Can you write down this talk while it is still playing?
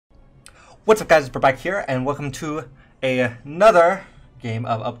What's up, guys? We're back here, and welcome to another game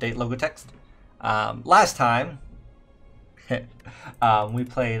of Update Logo Text. Last time, we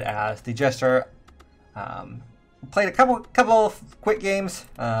played as the Jester. Played a couple of quick games.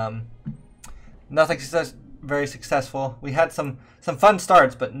 Nothing very successful. We had some fun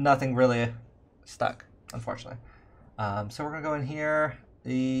starts, but nothing really stuck, unfortunately. So we're gonna go in here.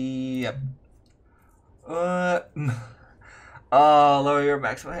 Oh, lower your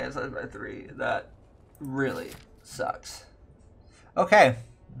maximum hand size by 3. That really sucks. Okay,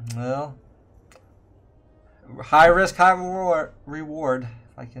 well, high risk, high reward.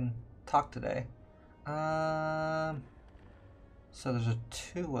 If I can talk today. So there's a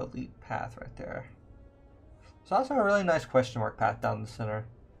 2 elite path right there. There's also a really nice question mark path down the center.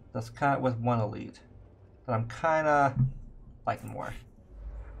 That's kind of with 1 elite that I'm kind of liking more.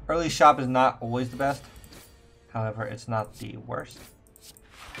 Early shop is not always the best. However, it's not the worst.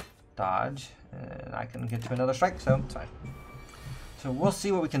 Dodge, and I can get to another strike, so it's fine. So we'll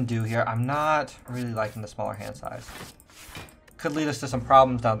see what we can do here. I'm not really liking the smaller hand size. Could lead us to some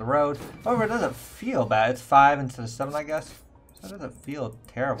problems down the road. However, it doesn't feel bad. It's 5 instead of 7, I guess. So it doesn't feel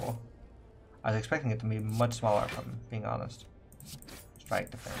terrible. I was expecting it to be much smaller, if I'm being honest.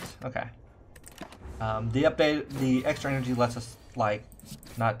 Strike defense. Okay. The extra energy lets us, like,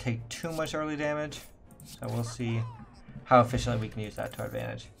 not take too much early damage. So we'll see how efficiently we can use that to our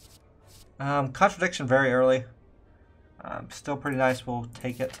advantage. Contradiction very early. Still pretty nice. We'll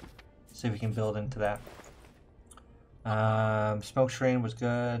take it. See if we can build into that. Smoke Screen was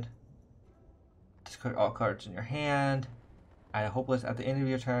good. Discard all cards in your hand. I hopeless at the end of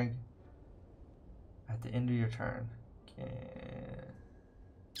your turn. At the end of your turn.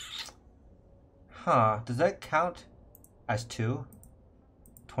 Huh. Does that count as 2?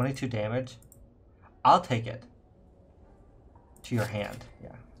 22 damage? I'll take it to your hand,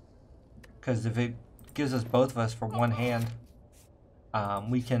 yeah. Because if it gives us both of us for 1 hand,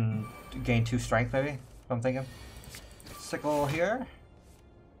 we can gain 2 strength, maybe, if I'm thinking. Sickle here.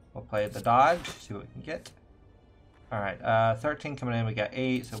 We'll play the dodge, see what we can get. Alright, 13 coming in, we got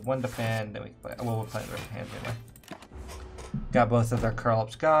 8, so 1 defend, then we can play, well, we'll play the rest of the hands anyway. Got both of their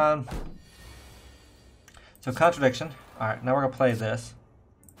curl-ups gone. So contradiction. Alright, now we're going to play this.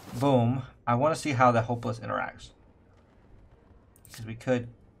 Boom. I want to see how the hopeless interacts. Because we could...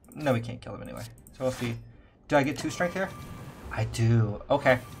 No, we can't kill him anyway. So we'll see. Do I get 2 strength here? I do.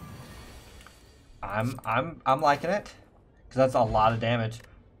 Okay. I'm liking it. Because that's a lot of damage.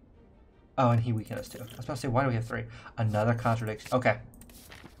 Oh, and he weakened us too. I was about to say, why do we have 3? Another contradiction. Okay.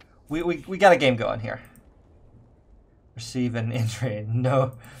 We got a game going here. Receive an injury.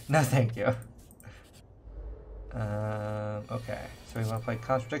 No, thank you. Okay, so we want to play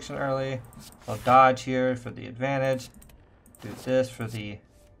contradiction early. I'll dodge here for the advantage. Do this for the...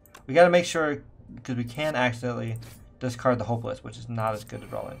 We got to make sure, because we can accidentally discard the hopeless, which is not as good to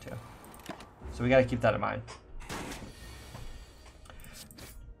draw into. So we got to keep that in mind.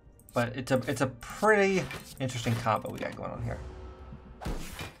 But it's a pretty interesting combo we got going on here.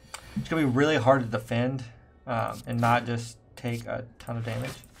 It's going to be really hard to defend and not just take a ton of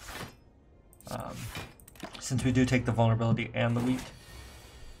damage. Since we do take the vulnerability and the weak.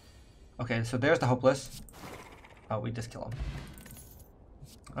 Okay, so there's the hopeless. Oh, we just kill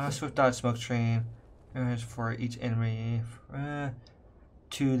him. Swift dodge, smoke screen. For each enemy.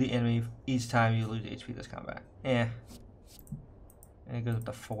 To the enemy each time you lose HP this combat. And it goes up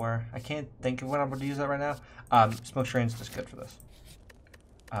to 4. I can't think of when I'm going to use that right now. Smoke screen is just good for this.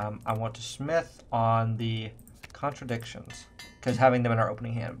 I want to smith on the contradictions. Because having them in our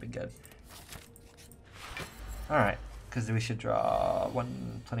opening hand would be good. Alright, because we should draw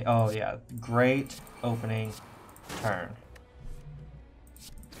 1 plenty. Oh, yeah. Great opening turn.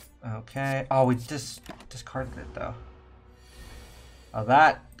 Okay. Oh, we just discarded it, though. Oh,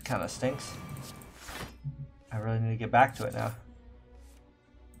 that kind of stinks. I really need to get back to it now.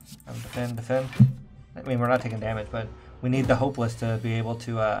 Defend. I mean, we're not taking damage, but we need the hopeless to be able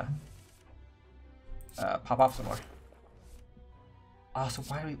to pop off some more. Oh, so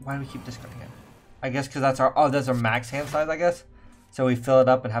why do we keep discarding it? I guess because that's our max hand size, I guess. So we fill it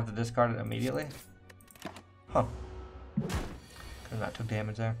up and have to discard it immediately. Huh. Could have not took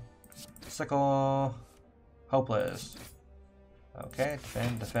damage there. Sickle. Hopeless. Okay,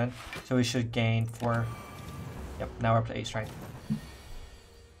 defend. So we should gain 4. Yep, now we're up to 8 strength.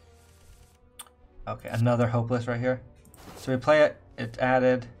 Okay, another hopeless right here. So we play it, it's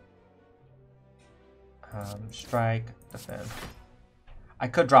added. Strike, defend. I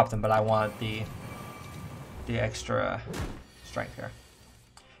could drop them, but I want the extra strength here.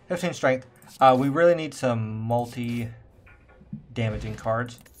 15 strength. We really need some multi-damaging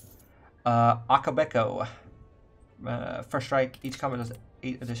cards. Akabeko. First strike, each combo does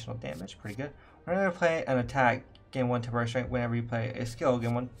 8 additional damage. Pretty good. Whenever you play an attack, gain 1 temporary strength. Whenever you play a skill,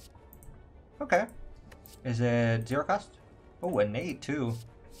 gain 1. Okay. Is it 0 cost? Oh, an 8 too.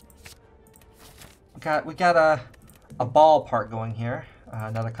 We got a ball part going here.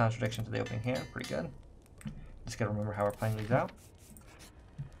 Another contradiction to the opening hand. Pretty good. Just gotta remember how we're playing these out.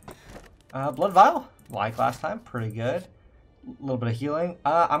 Blood Vial, like last time. Pretty good. A little bit of healing.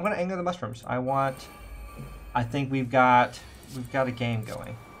 I'm gonna anger the mushrooms. I think we've got a game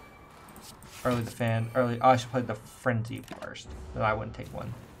going. Early defend. Early. Oh, I should play the frenzy first. Then I wouldn't take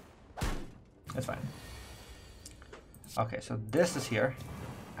one. That's fine. Okay, so this is here.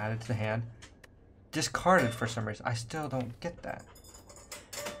 Added to the hand. Discarded for some reason. I still don't get that.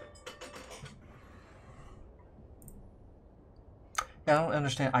 Yeah, I don't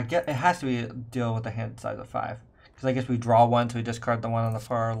understand. I get it has to be a deal with the hand size of 5. Because I guess we draw one, so we discard the one on the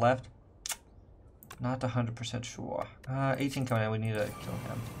far left. Not 100% sure. 18 coming in. We need to kill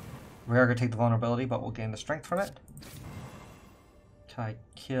him. We are going to take the vulnerability, but we'll gain the strength from it. Can I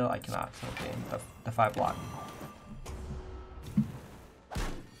kill? I cannot. So we'll gain the 5 block.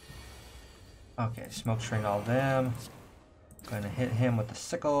 Okay, smoke screen all of them. Going to hit him with the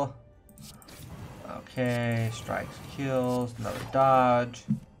sickle. Okay, strikes, kills, another dodge.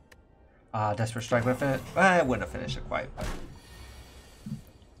 Desperate strike would have finished. I wouldn't have finished it quite, but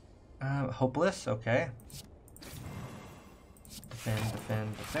hopeless. Okay. Defend,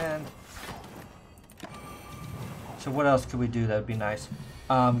 defend, defend. So what else could we do that would be nice?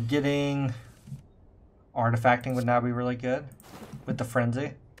 Getting artifacting would now be really good with the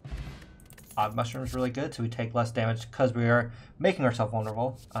frenzy. Odd mushroom is really good, so we take less damage because we are making ourselves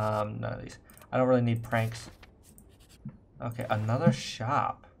vulnerable. None of these. I don't really need pranks. Okay, another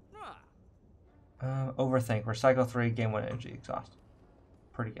shop. Overthink. Recycle 3, gain 1 energy, exhaust.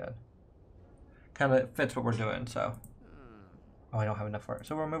 Pretty good. Kind of fits what we're doing, so. Oh, I don't have enough for it.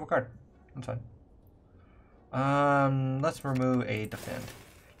 So we'll remove a card. That's fine. Let's remove a defend.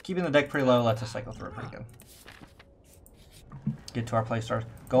 Keeping the deck pretty low lets us cycle through it pretty good. Get to our play stars.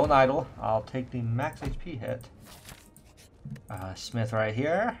 Golden Idol. I'll take the max HP hit. Smith right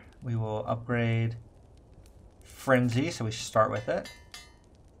here. We will upgrade Frenzy, so we start with it.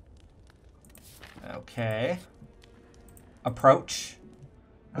 Okay. Approach.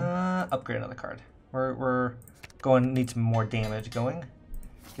 Upgrade another card. We're going need some more damage going.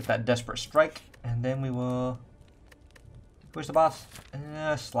 Get that Desperate Strike, and then we will. Where's the boss?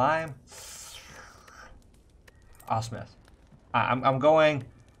 Slime. Smith. I'm going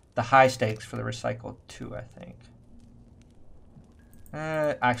the high stakes for the recycle 2, I think.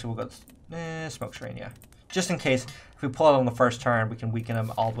 Actually, we'll go Smoke Screen, yeah. Just in case, if we pull it on the first turn, we can weaken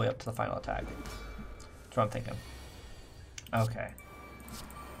him all the way up to the final attack. That's what I'm thinking. Okay.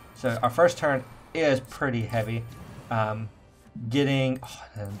 So our first turn is pretty heavy. Getting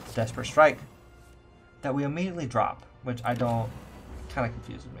the Desperate Strike that we immediately drop, which I don't, kind of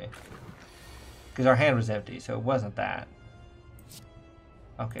confuses me. Because our hand was empty, so it wasn't that.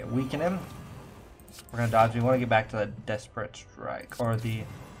 Okay, weaken him. We're going to dodge. We want to get back to the Desperate Strike. Or the...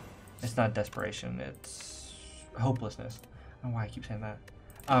 It's not desperation. It's hopelessness. I don't know why I keep saying that.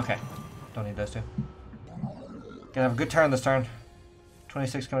 Okay. Don't need those two. Gonna have a good turn this turn.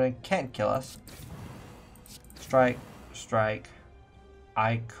 26 coming in. Can't kill us. Strike. Strike.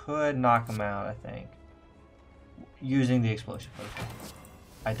 I could knock him out, I think. Using the Explosion Potion.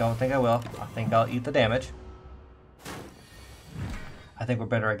 I don't think I will. I think I'll eat the damage. I think we're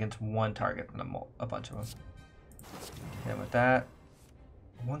better against one target than a bunch of them. And with that,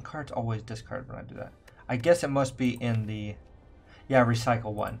 one card's always discarded when I do that. I guess it must be in the, yeah,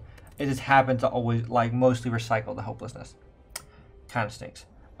 recycle 1. It just happens to always, like, mostly recycle the hopelessness. Kind of stinks.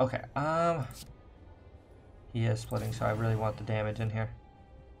 Okay, he is splitting, so I really want the damage in here.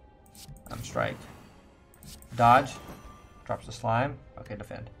 Strike. Dodge. Drops the slime. Okay,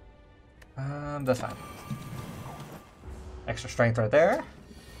 defend. That's fine. Extra strength right there.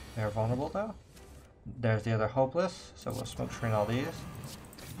 They're vulnerable though. There's the other hopeless, so we'll smoke screen all these.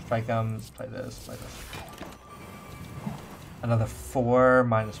 Strike them, play this, play this. Another 4,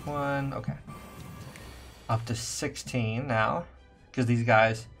 -1, okay. Up to 16 now, because these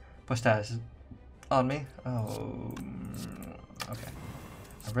guys push status on me. Oh, okay.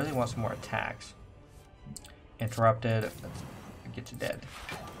 I really want some more attacks. Interrupted, let's get you dead.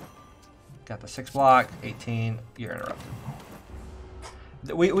 Got the 6 block, 18, you're interrupted.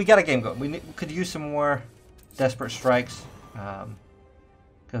 We got a game going. We could use some more Desperate Strikes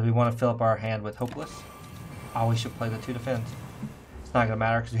because we want to fill up our hand with Hopeless. Oh, we should play the 2 defense. It's not going to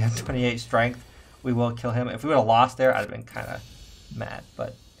matter because we have 28 strength. We will kill him. If we would have lost there, I'd have been kind of mad,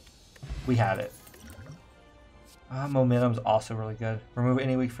 but We had it. Momentum's also really good. Remove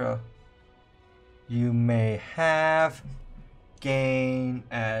any weak throw. You may have gain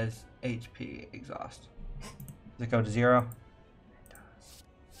as HP exhaust. Does it go to 0? It does.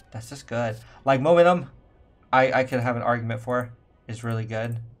 That's just good. Like momentum, I could have an argument for is really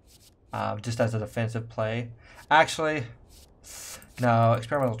good. Just as a defensive play. Actually, no,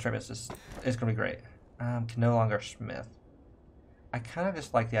 experimental treatment is going to be great. Can no longer smith. I kind of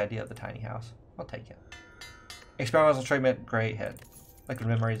just like the idea of the tiny house. I'll take it. Experimental treatment, great hit. Liquid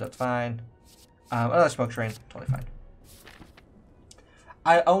memories, that's fine. Another smoke train, totally fine.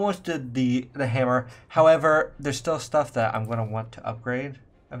 I almost did the hammer. However, there's still stuff that I'm going to want to upgrade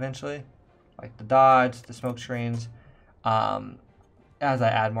eventually. Like the dodge, the smoke screens. As I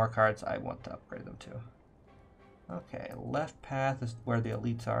add more cards, I want to upgrade them too. Okay, left path is where the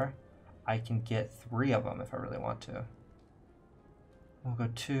elites are. I can get 3 of them if I really want to. We'll go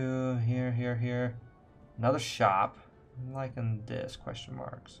 2, here, here, here. Another shop. I'm liking this, question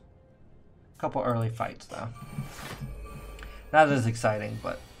marks. A couple early fights though. Not as exciting,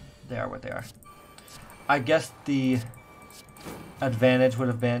 but they are what they are. I guess the advantage would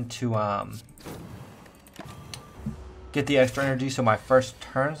have been to get the extra energy so my first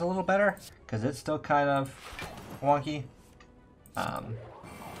turn's a little better, because it's still kind of wonky.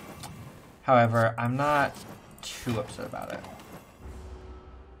 However, I'm not too upset about it.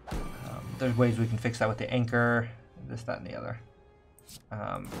 There's ways we can fix that with the anchor, this, that, and the other.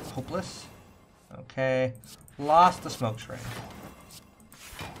 Hopeless. Okay. Lost the smoke screen.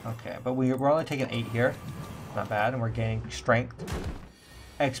 Okay, but we're only taking 8 here. Not bad, and we're gaining strength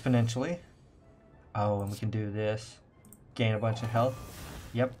exponentially. Oh, and we can do this. Gain a bunch of health.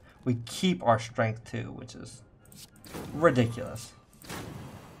 Yep. We keep our strength too, which is ridiculous.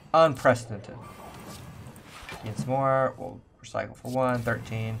 Unprecedented. Gain some more. We'll recycle for 1.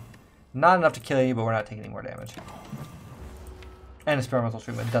 13. Not enough to kill you, but we're not taking any more damage. And experimental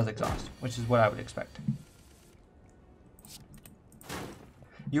treatment does exhaust, which is what I would expect.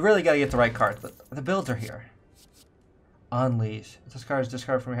 You really got to get the right cards, but the builds are here. Unleash. If this card is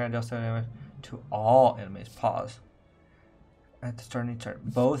discarded from your hand, deal 7 damage to all enemies. Pause. At the start of each turn.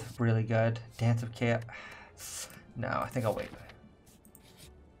 Both really good. Dance of Chaos. No, I think I'll wait.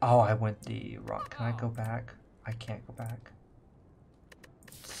 Oh, I went the wrong. Can I go back? I can't go back.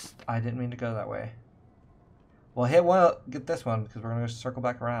 I didn't mean to go that way. Well, hit one, get this one, because we're going to circle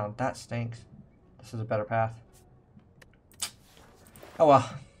back around. That stinks. This is a better path. Oh well.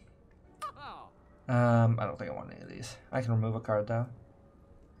 I don't think I want any of these. I can remove a card though.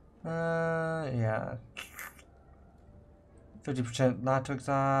 Yeah. 50% not to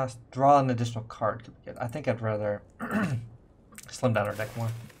exhaust. Draw an additional card could be good. I think I'd rather slim down our deck more.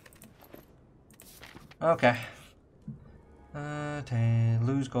 Okay.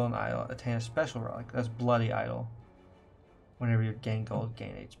 Lose golden idol. Attain a special relic. That's bloody idol. Whenever you gain gold,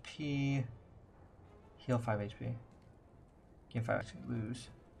 gain HP. Heal 5 HP. Gain 5 HP. Lose.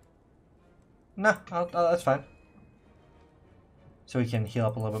 No, that's fine. So we can heal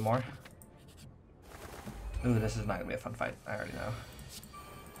up a little bit more. Ooh, this is not gonna be a fun fight. I already know.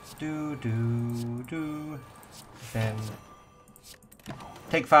 Do. Then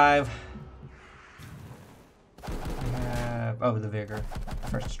take 5. Oh, the vigor.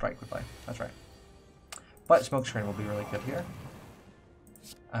 First strike would play. That's right. But smoke screen will be really good here.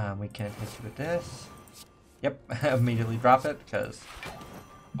 We can hit you with this. Yep, immediately drop it because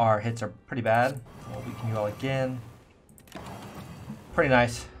our hits are pretty bad. Well, we can heal again. Pretty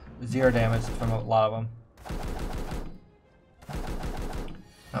nice. 0 damage from a lot of them.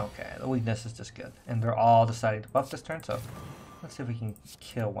 Okay, the weakness is just good. And they're all deciding to buff this turn, so let's see if we can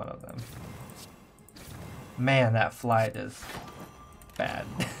kill one of them. Man, that flight is bad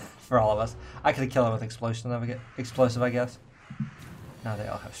for all of us. I could have killed him with explosive, I guess. Now they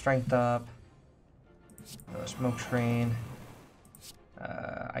all have strength up. Another smoke screen.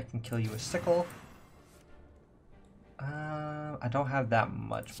 I can kill you with sickle. I don't have that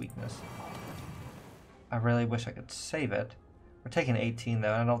much weakness. I really wish I could save it. We're taking 18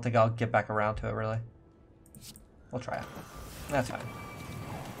 though, and I don't think I'll get back around to it really. We'll try it. That's fine.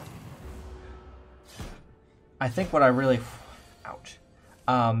 I think what I really, ouch,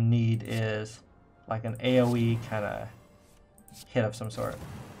 need is like an AoE kind of hit of some sort.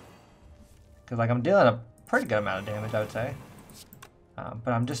 Because like I'm dealing a pretty good amount of damage, I would say.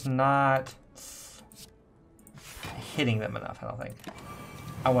 But I'm just not hitting them enough, I don't think.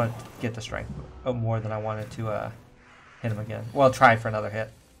 I want to get the strength more than I wanted to hit him again. Well, try for another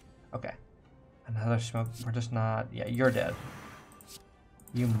hit. Okay. Another smoke. We're just not... Yeah, you're dead.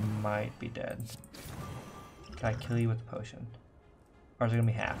 You might be dead. Can I kill you with the potion? Or is it going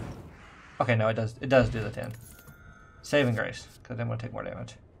to be half? Okay, no, it does. It does do the 10. Saving grace, because I didn't want to take more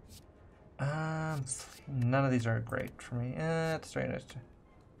damage. None of these are great for me. It's very nice.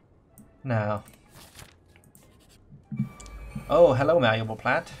 No. Oh, hello, malleable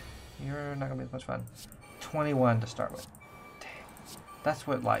plant. You're not gonna be as much fun. 21 to start with. Dang. That's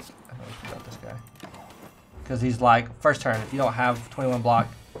what, like, I know we should build this guy. Because he's like, first turn, if you don't have 21 block,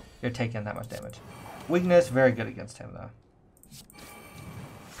 you're taking that much damage. Weakness, very good against him, though.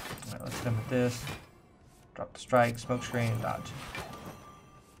 Alright, let's hit him with this. Drop the strike, smoke screen, dodge.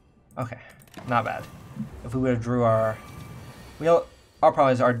 Okay, not bad. If we would have drew our... Our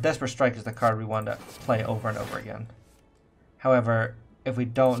problem is our Desperate Strike is the card we want to play over and over again. However, if we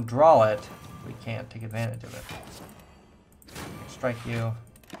don't draw it, we can't take advantage of it. Strike you.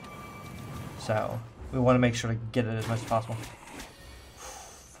 So, we want to make sure to get it as much as possible.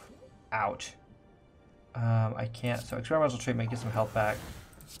 Ouch. I can't. So, Experimental Treatment, get some health back.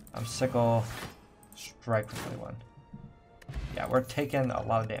 Sickle. Strike for 21. Yeah, we're taking a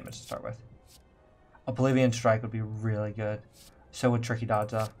lot of damage to start with. Oblivion Strike would be really good. So would Tricky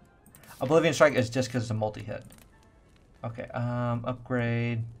Dodge, though. Oblivion Strike is just because it's a multi-hit. Okay,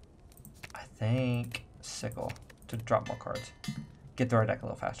 upgrade. I think Sickle to drop more cards. Get through our deck a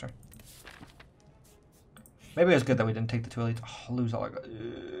little faster. Maybe it was good that we didn't take the 2 elites. Oh, lose all our...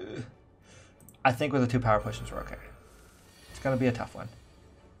 I think with the 2 power potions we're okay. It's going to be a tough one.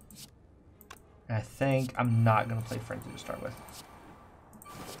 And I think I'm not going to play Frenzy to start with.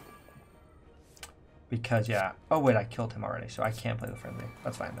 Because, yeah. Oh, wait, I killed him already, so I can't play the Frenzy.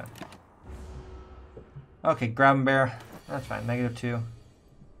 That's fine, then. Okay, Grab and Bear. That's fine. -2.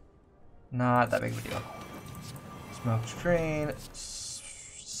 Not that big of a deal. Smoke Screen.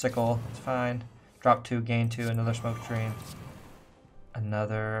 Sickle. It's fine. Drop 2, gain 2. Another Smoke Screen.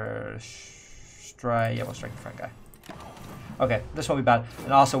 Another strike. Yeah, we'll strike the front guy. Okay, this won't be bad.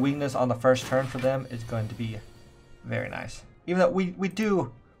 And also, weakness on the first turn for them is going to be very nice. Even though we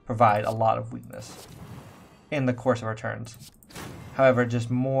do provide a lot of weakness in the course of our turns. However,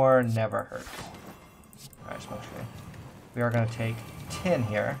 just more never hurts. Alright, Smoke Screen. We are going to take 10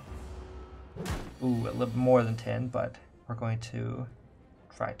 here. Ooh, a little more than 10, but we're going to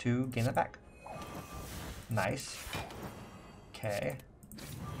try to gain that back. Nice. Okay.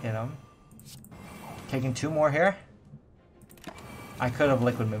 Hit him. Taking 2 more here. I could have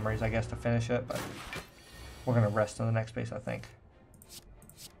Liquid Memories, I guess, to finish it, but we're going to rest on the next base, I think.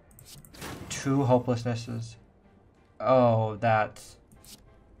 2 Hopelessnesses. Oh, that's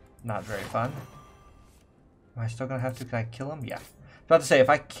not very fun. Am I still going to have to? Can I kill him? Yeah. I was about to say, if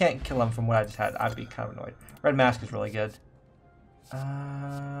I can't kill him from what I just had, I'd be kind of annoyed. Red Mask is really good.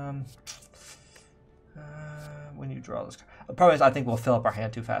 When you draw this card. The problem is I think we'll fill up our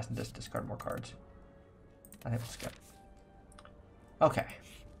hand too fast and just discard more cards. I think we'll skip. Okay.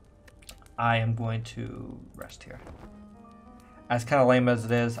 I am going to rest here. As kind of lame as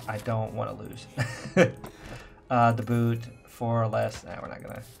it is, I don't want to lose. The boot, 4 or less. Nah, we're not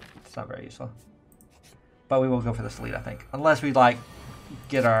going to. It's not very useful. But we will go for this lead, I think. Unless we, like,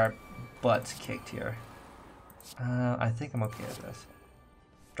 get our butts kicked here. I think I'm okay with this.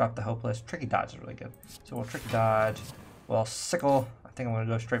 Drop the Hopeless. Tricky Dodge is really good. So we'll Tricky Dodge. We'll Sickle. I think I'm going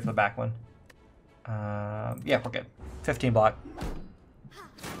to go straight for the back one. Yeah, we're good. 15 block.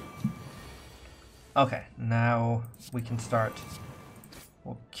 Okay, now we can start.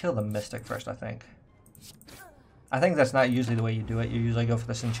 We'll kill the Mystic first, I think. I think that's not usually the way you do it. You usually go for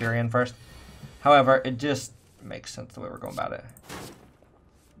the Centurion first. However, it just makes sense the way we're going about it.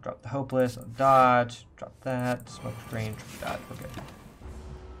 Drop the Hopeless, dodge, drop that, Smoke Screen, dodge, we're good.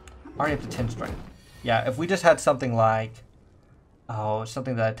 Already up to 10 strength. Yeah, if we just had something like, oh,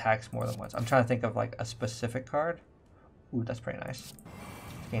 something that attacks more than once. I'm trying to think of like a specific card. Ooh, that's pretty nice.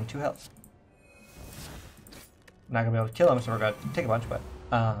 Gain 2 health. Not gonna be able to kill him, so we're gonna take a bunch, but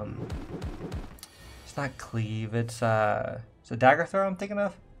it's not Cleave, it's a Dagger Throw I'm thinking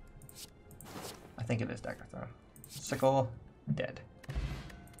of? I think it is Dagger Throw. Sickle, dead.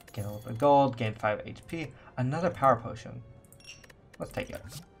 Gain a little bit of gold, gain 5 HP. Another Power Potion. Let's take it.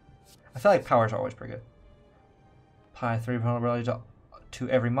 I feel like powers are always pretty good. Apply 3 vulnerability to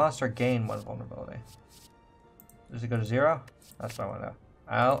every monster, gain 1 vulnerability. Does it go to 0? That's what I want to know.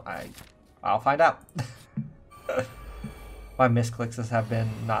 I'll find out. My misclicks have been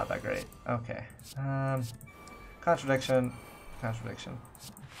not that great. Okay. Contradiction.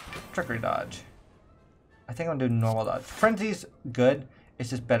 Trickery Dodge. I think I'm going to do normal dodge. Frenzy's good. It's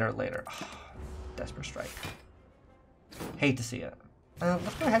just better later. Oh, Desperate Strike. Hate to see it.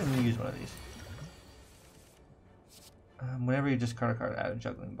 Let's go ahead and use one of these. Whenever you discard a card, add a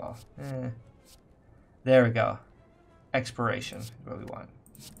Juggling Ball. There we go. Expiration is what we want.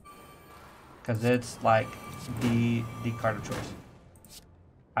 Because it's like the card of choice.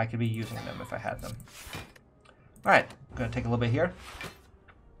 I could be using them if I had them. Alright, I'm going to take a little bit here.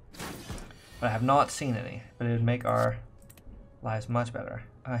 But I have not seen any. But it would make our lives much better.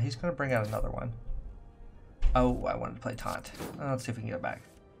 He's going to bring out another one. Oh, I wanted to play taunt. Let's see if we can get it back.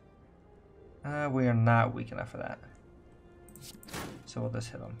 We are not weak enough for that. So we'll just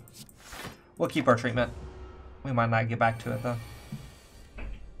hit him. We'll keep our treatment. We might not get back to it though.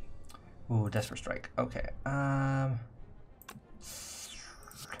 Ooh, Desperate Strike. Okay. Trying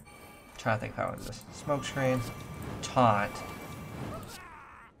to think how I do this. Smoke Screen. Taunt.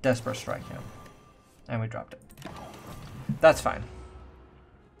 Desperate Strike him. And we dropped it. That's fine.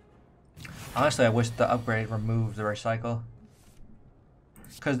 Honestly, I wish the upgrade removed the recycle.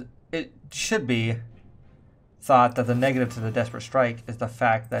 Because it should be thought that the negative to the Desperate Strike is the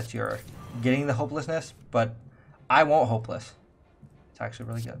fact that you're getting the hopelessness, but I won't hopeless. It's actually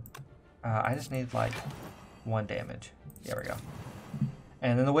really good. I just need like 1 damage. There we go.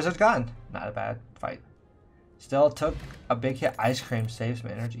 And then the wizard's gone. Not a bad fight. Still took a big hit. Ice Cream saves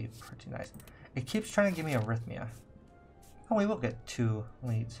some energy. Pretty nice. It keeps trying to give me arrhythmia. Oh, we will get 2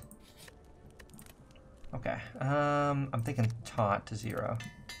 leads. Okay. I'm thinking taunt to 0.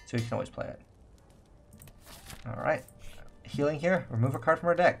 So we can always play it. Alright. Healing here. Remove a card from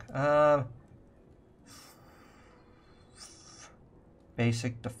our deck.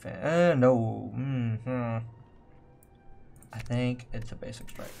 Basic defense. No. I think it's a basic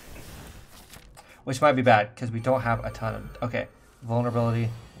strike. Which might be bad because we don't have a ton of... Okay. Vulnerability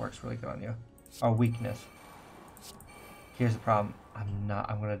works really good on you. Our weakness. Here's the problem. I'm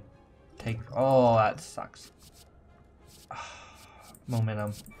going to take... Oh, that sucks.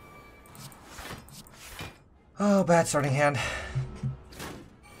 Momentum. Oh, bad starting hand.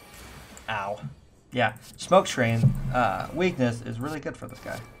 Ow. Yeah, Smoke Screen, weakness is really good for this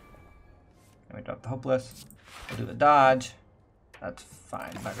guy. And we drop the Hopeless. We'll do the dodge. That's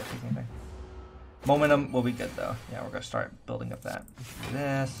fine. Not gonna take anything. Momentum will be good though. Yeah, we're gonna start building up that. Do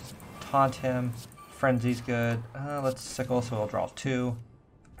this. Taunt him. Frenzy's good. Let's sickle, so we'll draw 2.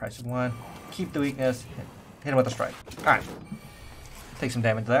 Price of 1. Keep the weakness. Hit him with a strike. Alright. Take some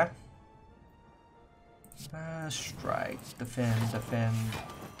damage there. Strike. Defend. Defend.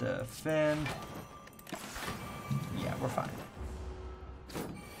 Defend. Yeah, we're fine.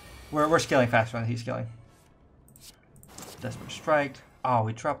 We're scaling faster than he's scaling. Desperate Strike. Oh,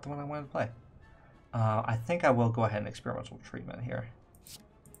 we dropped the one I wanted to play. I think I will go ahead and experimental treatment here.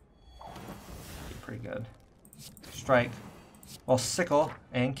 Be pretty good. Strike. Well, sickle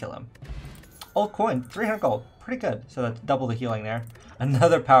and kill him. Old coin, 300 gold. Pretty good. So that's double the healing there.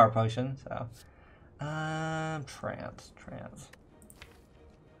 Another power potion. So, trance.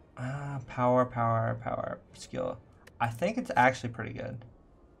 Power, skill. I think it's actually pretty good.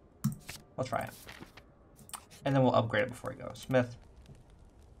 We'll try it. And then we'll upgrade it before we go. Smith.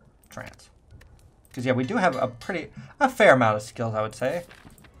 Trance. Because, yeah, we do have a fair amount of skills, I would say.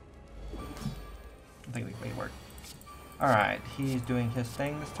 I think we can make it work. Alright, he's doing his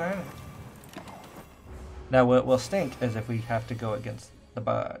thing this turn. Now, what will stink is if we have to go against the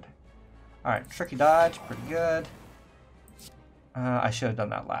Bud. Alright, tricky dodge, pretty good. I should have done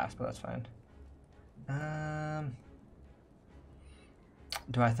that last, but that's fine.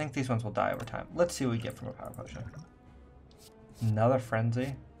 Do I think these ones will die over time? Let's see what we get from a power potion. Another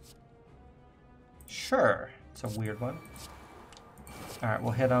frenzy. Sure. It's a weird one. Alright,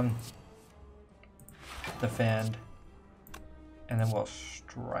 we'll hit him. Defend. And then we'll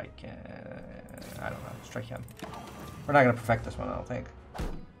strike him. I don't know. Strike him. We're not going to perfect this one, I don't think.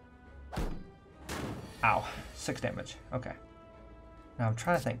 Ow. 6 damage. Okay. Now I'm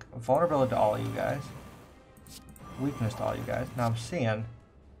trying to think. Vulnerability to all of you guys. Weakness to all you guys. Now I'm seeing...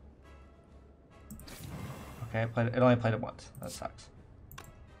 Okay, it only played it once. That sucks.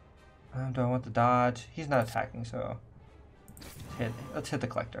 Do I want the dodge? He's not attacking, so... Let's hit the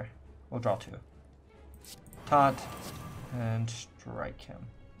collector. We'll draw 2. Taunt. And strike him.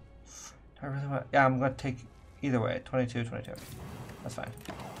 Do I really want... Yeah, I'm going to take either way. 22, 22. That's fine.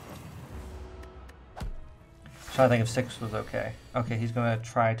 Trying to think if 6 was okay. Okay, he's going to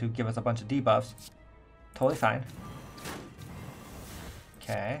try to give us a bunch of debuffs. Totally fine.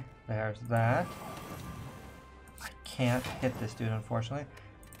 Okay, there's that. I can't hit this dude, unfortunately.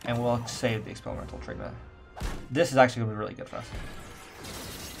 And we'll save the experimental treatment. This is actually going to be really good for us.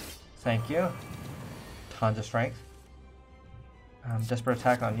 Thank you. Tons of strength. Desperate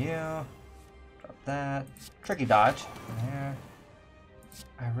attack on you. Drop that. Tricky dodge. There.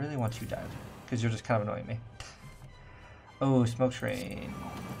 I really want you dead. Because you're just kind of annoying me. Oh, smoke screen.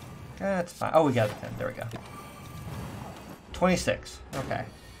 That's fine. Oh, we got it then. There we go. 26. Okay.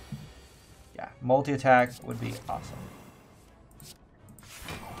 Multi-attack would be awesome.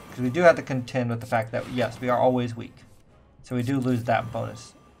 Because we do have to contend with the fact that, yes, we are always weak. So we do lose that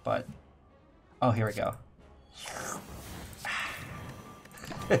bonus. But, oh, here we go.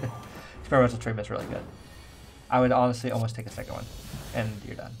 Experimental treatment's really good. I would honestly almost take a second one. And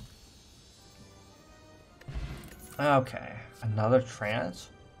you're done. Okay. Another trance?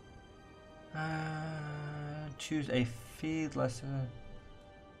 Choose a feed lesson.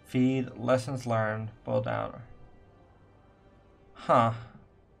 Feed lessons learned. Boil down. Huh.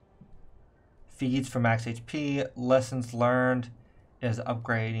 Feeds for max HP. Lessons learned is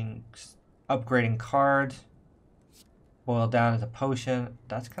upgrading cards. Boil down as a potion.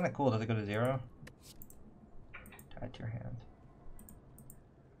 That's kind of cool. Does it go to 0? Add to your hand.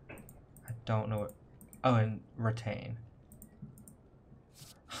 I don't know what. Oh, and retain.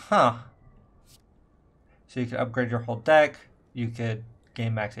 Huh. So you could upgrade your whole deck. You could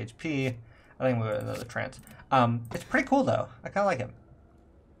gain max HP. I think we'll go to another trance. It's pretty cool though. I kind of like him.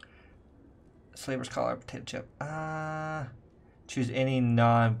 Slaver's Collar, Potato Chip. Choose any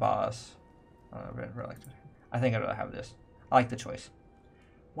non-boss. I think I'd rather have this. I like the choice.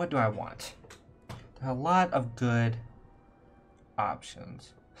 What do I want? There are a lot of good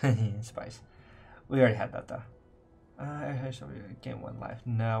options. Spice. We already had that though. So we gain 1 life.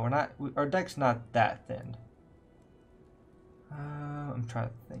 No, we're not. Our deck's not that thin. I'm trying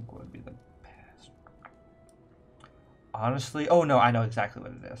to think what would be the best. Honestly, oh no, I know exactly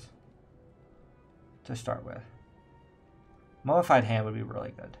what it is. To start with, Mummified Hand would be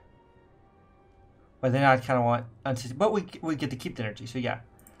really good. But then I'd kind of want, but we get to keep the energy. So yeah,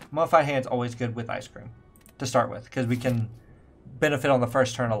 Mummified Hand's always good with Ice Cream to start with because we can benefit on the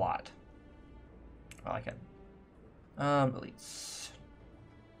first turn a lot. I like it. Elites.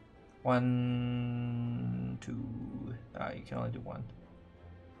 1, 2. You can only do 1.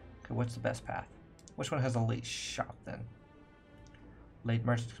 Okay, what's the best path? Which one has a late shop then? Late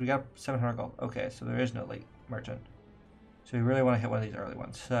merchants. We got 700 gold. Okay, so there is no late merchant. So we really want to hit one of these early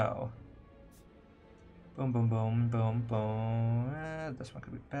ones. So, boom, boom, boom, boom, boom. This one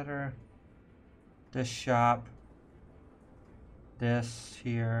could be better. This shop. This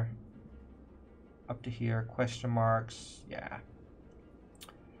here. Up to here. Question marks. Yeah.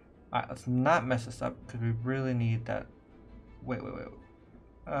 Alright, let's not mess this up because we really need that. Wait.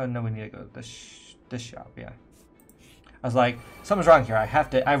 Oh, no, we need to go to this shop. Yeah. I was like, something's wrong here.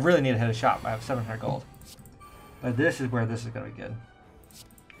 I really need to hit a shop. I have 700 gold. But this is where this is going to be good.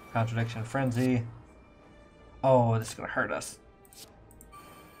 Contradiction, Frenzy. Oh, this is going to hurt us.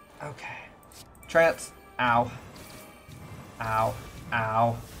 Okay. Trance. Ow. Ow.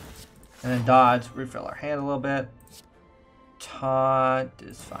 Ow. And then dodge. Refill our hand a little bit. Taunt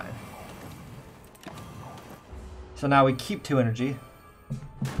is fine. So now we keep 2 energy.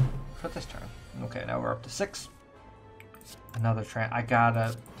 For this turn. Okay, now we're up to 6. Another trance. I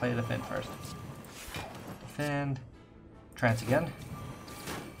gotta play defend first. Defend. Trance again.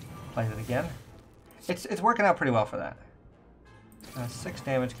 Play it again. It's working out pretty well for that. 6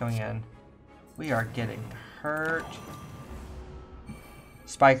 damage coming in. We are getting hurt.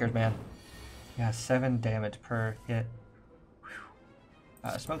 Spikers, man. Yeah, 7 damage per hit.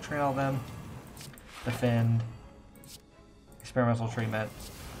 Smoke train all of them. Defend. Experimental treatment.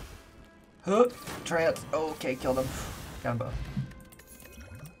 Huh. Trance. Okay, killed them. Got them both.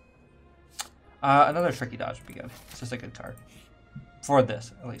 Another tricky dodge would be good. It's just a good card. For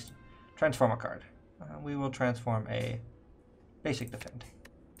this, at least. Transform a card. We will transform a basic defend.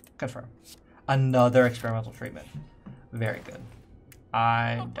 Confirm. Another experimental treatment. Very good.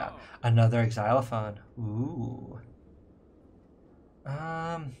 I'm down. Another Xylophone. Ooh.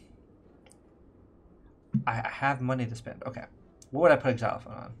 I have money to spend. Okay. What would I put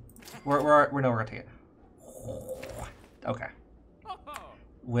Xylophone on? We're gonna take it. Okay.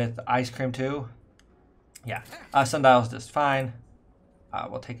 With Ice Cream too? Yeah. Sundial's just fine.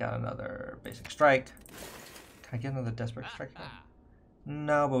 We'll take out another basic strike. Can I get another desperate strike?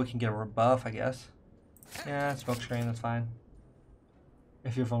 No, but we can get a rebuff, I guess. Yeah, smoke screen, that's fine.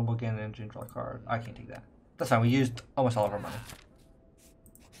 If you're vulnerable, gain an energy and draw a card. I can't take that. That's fine, we used almost all of our money.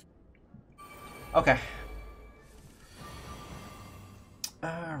 Okay.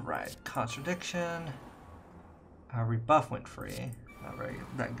 Alright, Contradiction. Rebuff went free. Not very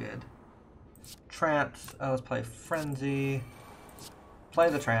that good. Trance. Let's play Frenzy. Play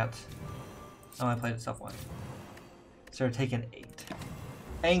the Trance. I only played itself once. So we're taking 8.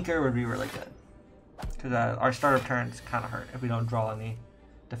 Anchor would be really good. Because our start of turns kind of hurt if we don't draw any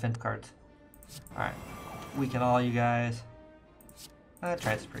defense cards. Alright. Weaken all you guys.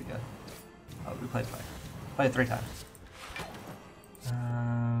 Trance is pretty good. Oh, we played twice. Played 3 times.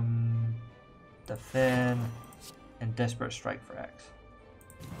 defend, and desperate strike for X.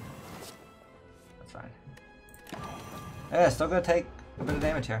 That's fine. Yeah, still gonna take a bit of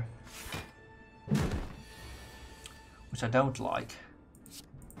damage here, which I don't like.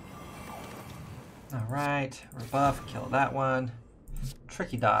 Alright, rebuff, kill that one.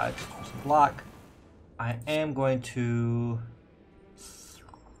 Tricky dodge, some block. I am going to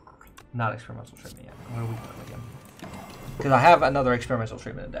not experimental treatment yet. I'm going to weaken them again. Because I have another experimental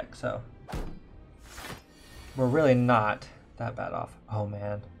treatment in deck, so we're really not that bad off. Oh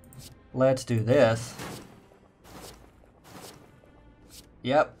man. Let's do this.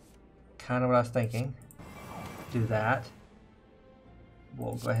 Yep. Kind of what I was thinking. Do that.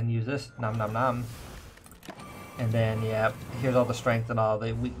 We'll go ahead and use this. Nom nom nom. And then, yep, here's all the strength and all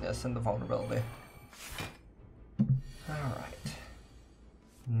the weakness and the vulnerability. Alright.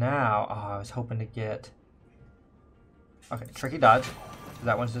 Now, oh, I was hoping to get... Okay, tricky dodge.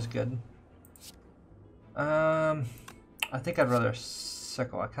 That one's just good. I think I'd rather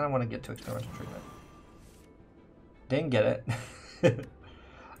sickle. I kind of want to get to experimental treatment. Didn't get it.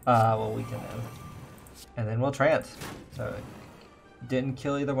 We'll weaken them. And then we'll trance. So, didn't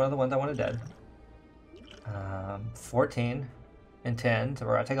kill either one of the ones I wanted dead. 14 and 10, so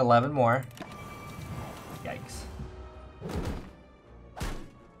we're gonna take 11 more. Yikes.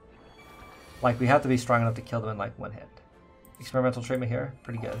 Like, we have to be strong enough to kill them in like one hit. Experimental treatment here,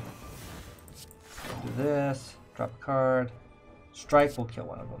 pretty good. Do this, drop a card. Strike will kill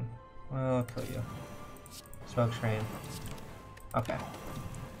one of them. Well, I'll kill you. Smoke screen. Okay.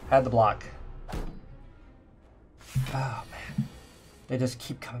 Had the block. Oh man. They just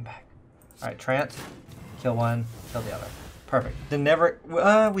keep coming back. Alright, trance. Kill one, kill the other. Perfect.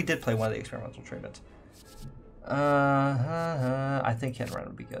 We did play one of the experimental treatments. I think hit and run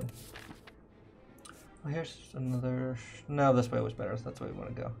would be good. Well, here's another... No, this way was better, so that's the way we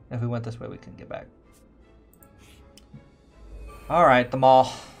want to go. If we went this way, we can get back. Alright, the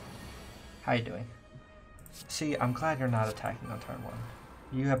mall. How you doing? See, I'm glad you're not attacking on turn 1.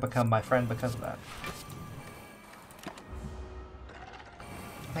 You have become my friend because of that.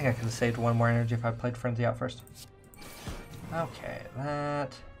 I think I could have saved one more energy if I played Frenzy out first. Okay,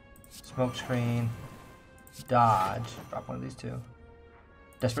 that. Smoke screen. Dodge. Drop one of these two.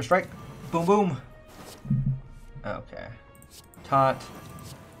 Desperate strike. Boom, boom. Okay. Taunt.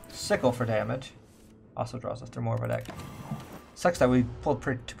 Sickle for damage. Also draws us through more of a deck. Sucks that we pulled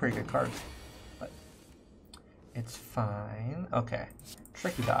two pretty good cards. But it's fine. Okay.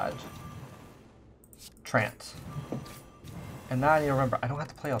 Tricky dodge. Trance. And now I need to remember, I don't have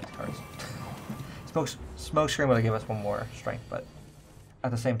to play all these cards. Smoke screen would have given us one more strength, but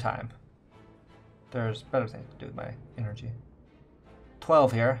at the same time, there's better things to do with my energy.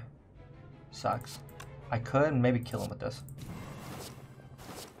 12 here. Sucks. I could maybe kill him with this.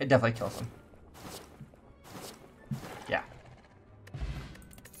 It definitely kills him. Yeah.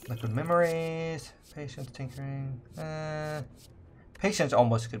 Liquid memories. Patience, tinkering. Patience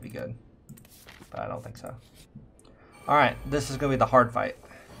almost could be good, but I don't think so. Alright, this is going to be the hard fight.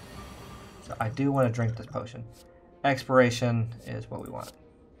 So I do want to drink this potion. Expiration is what we want.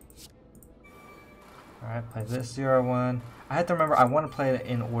 Alright, play this 0-1. I have to remember, I want to play it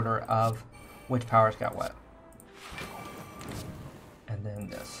in order of which powers got what. And then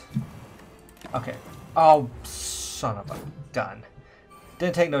this. Okay. Oh, son of a gun.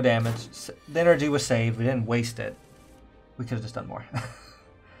 Didn't take no damage. The energy was saved. We didn't waste it. We could have just done more.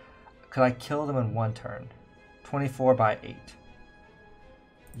 Could I kill them in one turn? 24 by 8.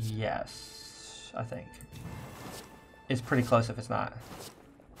 Yes, I think. It's pretty close if it's not.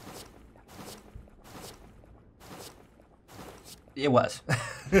 It was.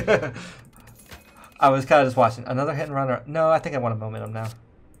 I was kind of just watching. Another hit and runner. No, I think I want a momentum now.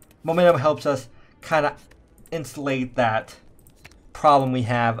 Momentum helps us kind of insulate that problem we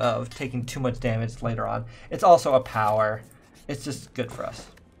have of taking too much damage later on. It's also a power. It's just good for us.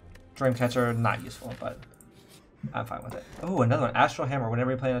 Dreamcatcher, not useful, but I'm fine with it. Ooh, another one. Astral Hammer. Whenever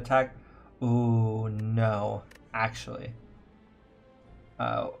you play an attack. Ooh, no. Actually.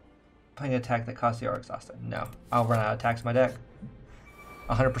 Playing an attack that costs you are exhausted. No. I'll run out of attacks in my deck.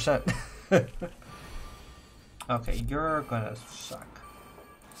 100%. Okay, you're gonna suck.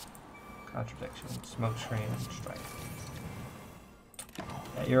 Contradiction. Smoke screen. Strike.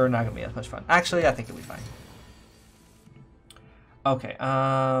 Yeah, you're not gonna be as much fun. Actually, I think it'll be fine. Okay,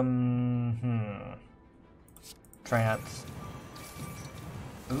 Trance.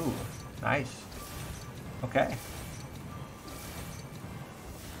 Ooh, nice. Okay.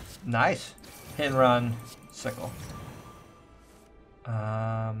 Nice. Hit and run, sickle.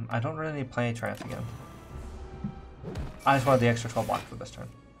 I don't really need to play trance again. I just wanted the extra 12 block for this turn.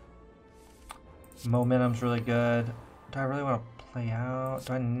 Momentum's really good. Do I really want to play out?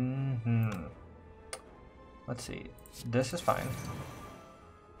 Do I? Let's see. This is fine.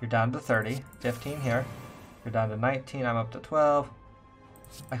 You're down to 30. 15 here. You're down to 19. I'm up to 12.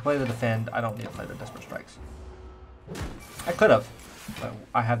 I can play the defend. I don't need to play the desperate strikes. I could have, but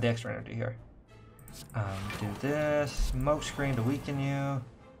I have the extra energy here. Do this. Smoke screen to weaken you.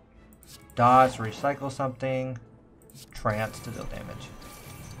 Dodge to recycle something. Trance to deal damage.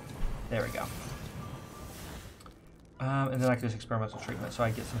 There we go. And then I can use experimental treatment so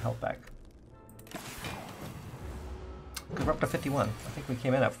I get some health back. Because we're up to 51. I think we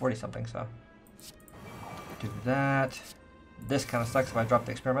came in at 40 something, so. Do that. This kind of sucks if I drop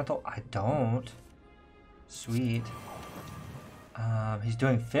the experimental. I don't. Sweet. He's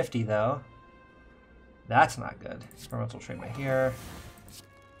doing 50 though. That's not good. Experimental treatment here.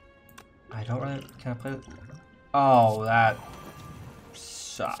 I don't really. Can I play it? Oh, that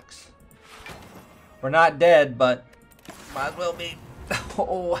sucks. We're not dead, but might as well be.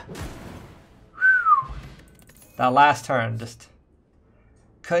 Oh. That last turn just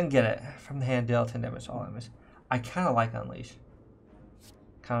couldn't get it. From the hand, deal 10 damage to all enemies. I kind of like Unleash.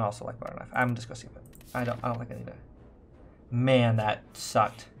 Kind of also like Butter Knife. I'm just gonna skip it. I don't think I need it. Man, that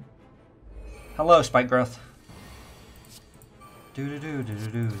sucked. Hello, Spike Growth. Do do do do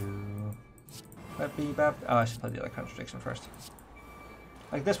do do. Oh, I should play the other Contradiction first.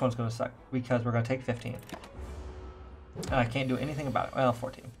 Like this one's gonna suck because we're gonna take 15, and I can't do anything about it. Well,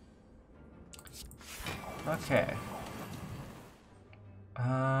 14. Okay.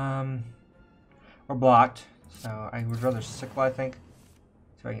 We're blocked, so I would rather Sickle, I think.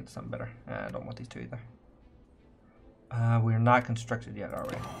 See if I can get something better. I don't want these two either. We're not constructed yet, are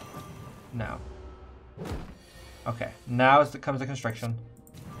we? No. Okay, now comes the constriction.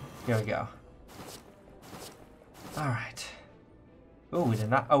 Here we go. Alright. Oh, we did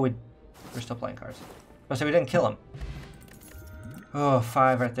not. Oh, we're still playing cards. Oh, so we didn't kill him. Oh,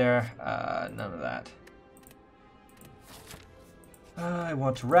 5 right there. None of that. I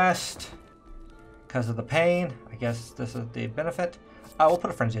want to rest because of the pain. I guess this is the benefit. We'll put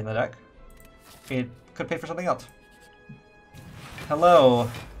a frenzy in the deck. It could pay for something else. Hello,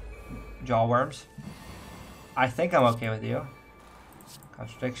 Jawworms. I think I'm okay with you.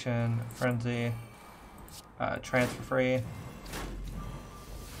 Contradiction, frenzy, transfer free,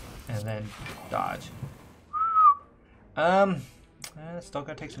 and then dodge. Still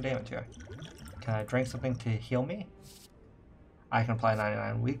gonna take some damage here. Can I drink something to heal me? I can apply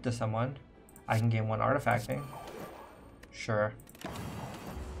 99 weak to someone. I can gain 1 artifacting. Sure.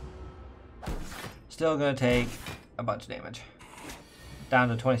 Still gonna take a bunch of damage. Down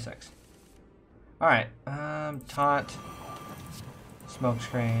to 26. Alright, taunt. Smoke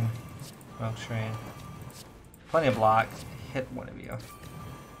screen. Smoke screen. Plenty of block. Hit one of you.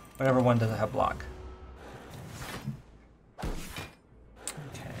 Whatever one doesn't have block.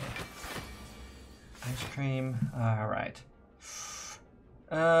 Okay. Ice cream. Alright.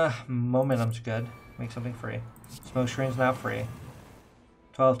 Momentum's good. Make something free. Smoke screen's now free.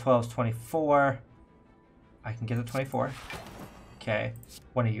 12 is 24. I can get to 24. Okay.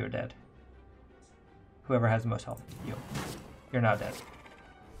 One of you are dead. Whoever has the most health. You. You're now dead.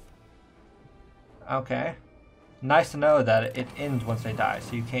 Okay. Nice to know that it ends once they die,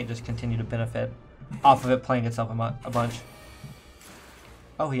 so you can't just continue to benefit off of it playing itself a bunch.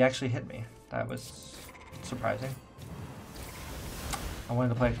 Oh, he actually hit me. That was surprising. I wanted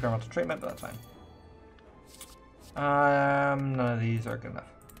to play experimental treatment, but that's fine. None of these are good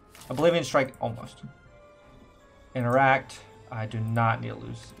enough. Oblivion Strike, almost. Interact. I do not need to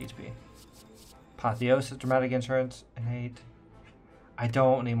lose HP. Apotheosis, Dramatic Insurance, innate. I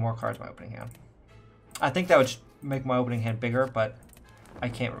don't need more cards in my opening hand. I think that would make my opening hand bigger, but I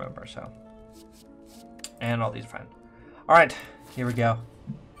can't remember, so. And all these are fine. Alright, here we go.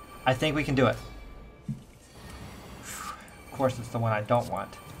 I think we can do it. Of course, it's the one I don't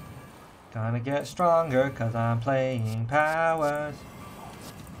want. Gonna get stronger because I'm playing powers.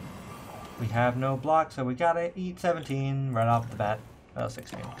 We have no block, so we gotta eat 17 right off the bat. Oh,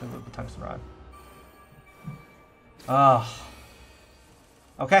 16 because of the tungsten rod. Oh.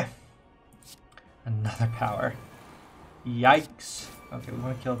 Okay. Another power. Yikes. Okay, we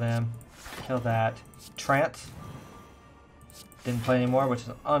want to kill them. Kill that. Trance. Didn't play anymore, which is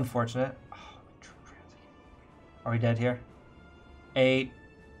unfortunate. Oh, are we dead here? 8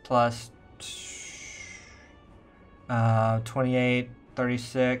 plus 28,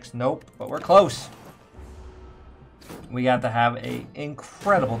 36. Nope, but we're close. We got to have a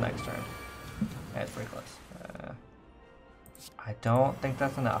incredible next turn. That's pretty close. I don't think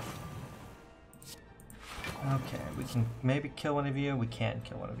that's enough. Okay, we can maybe kill one of you. We can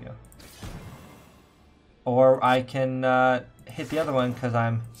kill one of you. Or I can hit the other one because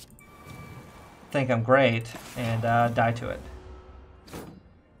think I'm great and die to it.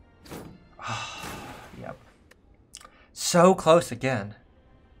 Yep. So close again.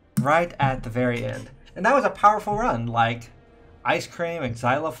 Right at the very end. And that was a powerful run. Like Ice Cream,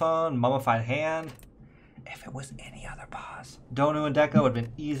 Xylophone, Mummified Hand. If it was any other boss, Donu and Deco would have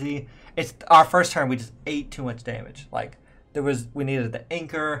been easy. It's our first turn. We just ate too much damage. Like we needed the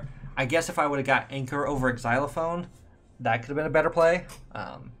Anchor. I guess if I would have got Anchor over Xylophone, that could have been a better play.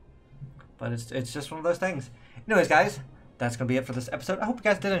 But it's just one of those things. Anyways, guys, that's gonna be it for this episode. I hope you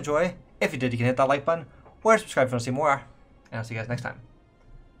guys did enjoy. If you did, you can hit that like button or subscribe if you want to see more. And I'll see you guys next time.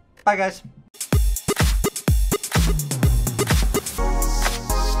 Bye, guys.